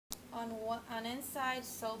on inside,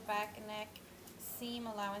 sew back neck, seam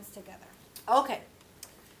allowance together. Okay.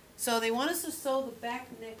 So they want us to sew the back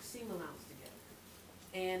neck seam allowance together.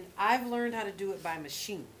 And I've learned how to do it by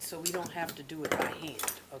machine, so we don't have to do it by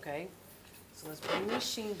hand, okay? So let's bring the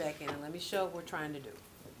machine back in and let me show what we're trying to do.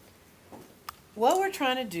 What we're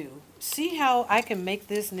trying to do, see how I can make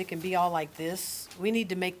this and it can be all like this? We need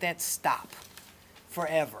to make that stop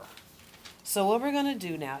forever. So what we're gonna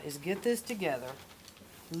do now is get this together,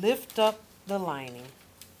 lift up the lining,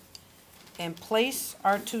 and place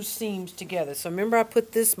our two seams together. So remember I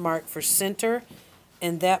put this mark for center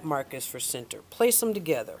and that mark is for center. Place them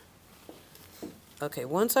together. Okay,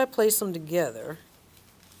 once I place them together,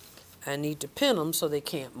 I need to pin them so they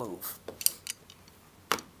can't move.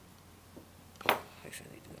 Actually,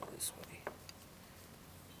 I need to go this way.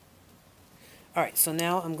 All right, so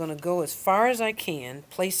now I'm going to go as far as I can,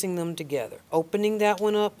 placing them together. Opening that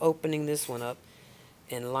one up, opening this one up,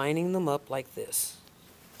 and lining them up like this.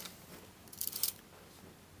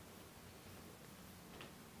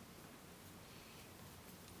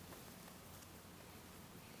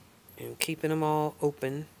 And keeping them all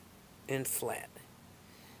open and flat.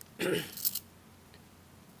 And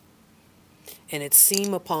it's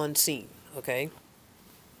seam upon seam, okay?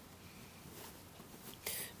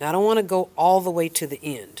 Now I don't want to go all the way to the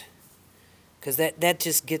end, because that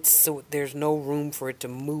just gets so there's no room for it to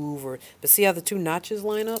move. But see how the two notches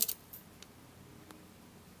line up?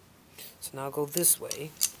 So now I'll go this way.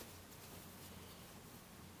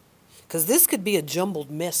 Because this could be a jumbled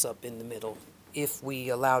mess up in the middle if we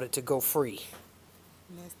allowed it to go free.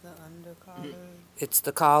 That's the undercollar. It's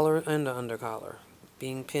the collar and the undercollar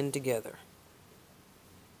being pinned together.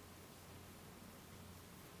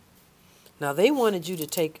 Now they wanted you to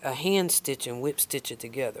take a hand stitch and whip stitch it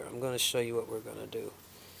together. I'm going to show you what we're going to do.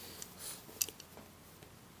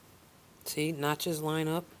 See, notches line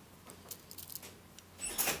up.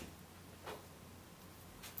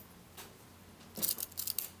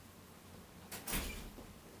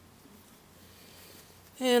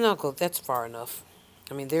 And I'll go, that's far enough.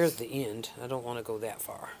 I mean, there's the end. I don't want to go that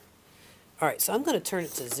far. All right, so I'm going to turn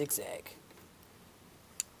it to zigzag.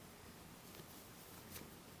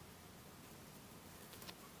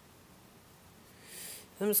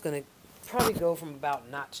 I'm just going to probably go from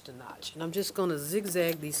about notch to notch. And I'm just going to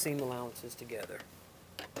zigzag these seam allowances together.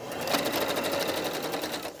 Are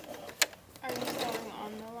you sewing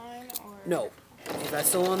on the line or? No. If I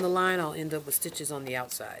sew on the line, I'll end up with stitches on the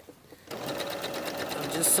outside.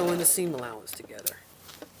 I'm just sewing the seam allowance together.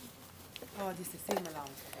 Oh, just the seam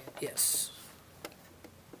allowance. Yes.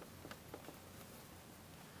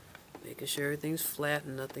 Making sure everything's flat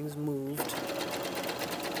and nothing's moved.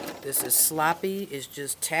 This is sloppy, it's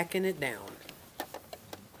just tacking it down.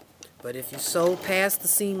 But if you sew past the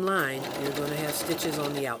seam line, you're going to have stitches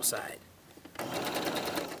on the outside.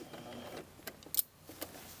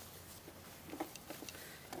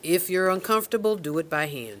 If you're uncomfortable, do it by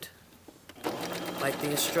hand, like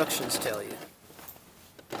the instructions tell you.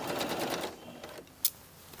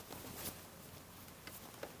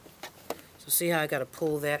 So see how I got to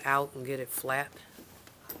pull that out and get it flat?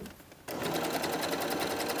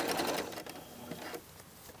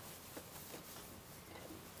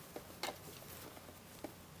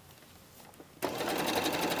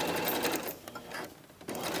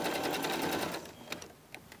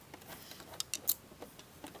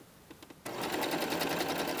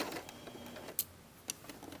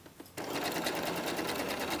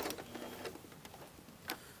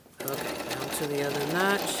 To the other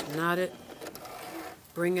notch, knot it,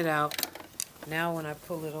 bring it out. Now when I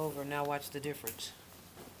pull it over, now watch the difference.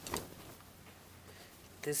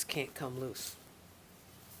 This can't come loose.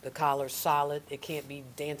 The collar's solid, it can't be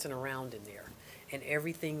dancing around in there. And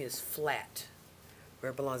everything is flat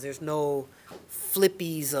where it belongs. There's no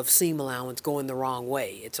flippies of seam allowance going the wrong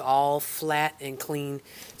way. It's all flat and clean.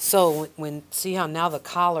 So see how now the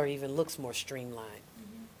collar even looks more streamlined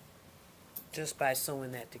just by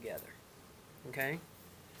sewing that together. Okay?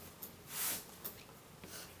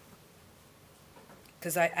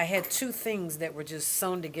 Because I had two things that were just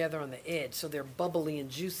sewn together on the edge, so they're bubbly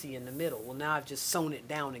and juicy in the middle. Well, now I've just sewn it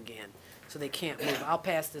down again, so they can't move. I'll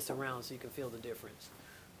pass this around so you can feel the difference.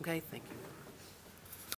 Okay? Thank you.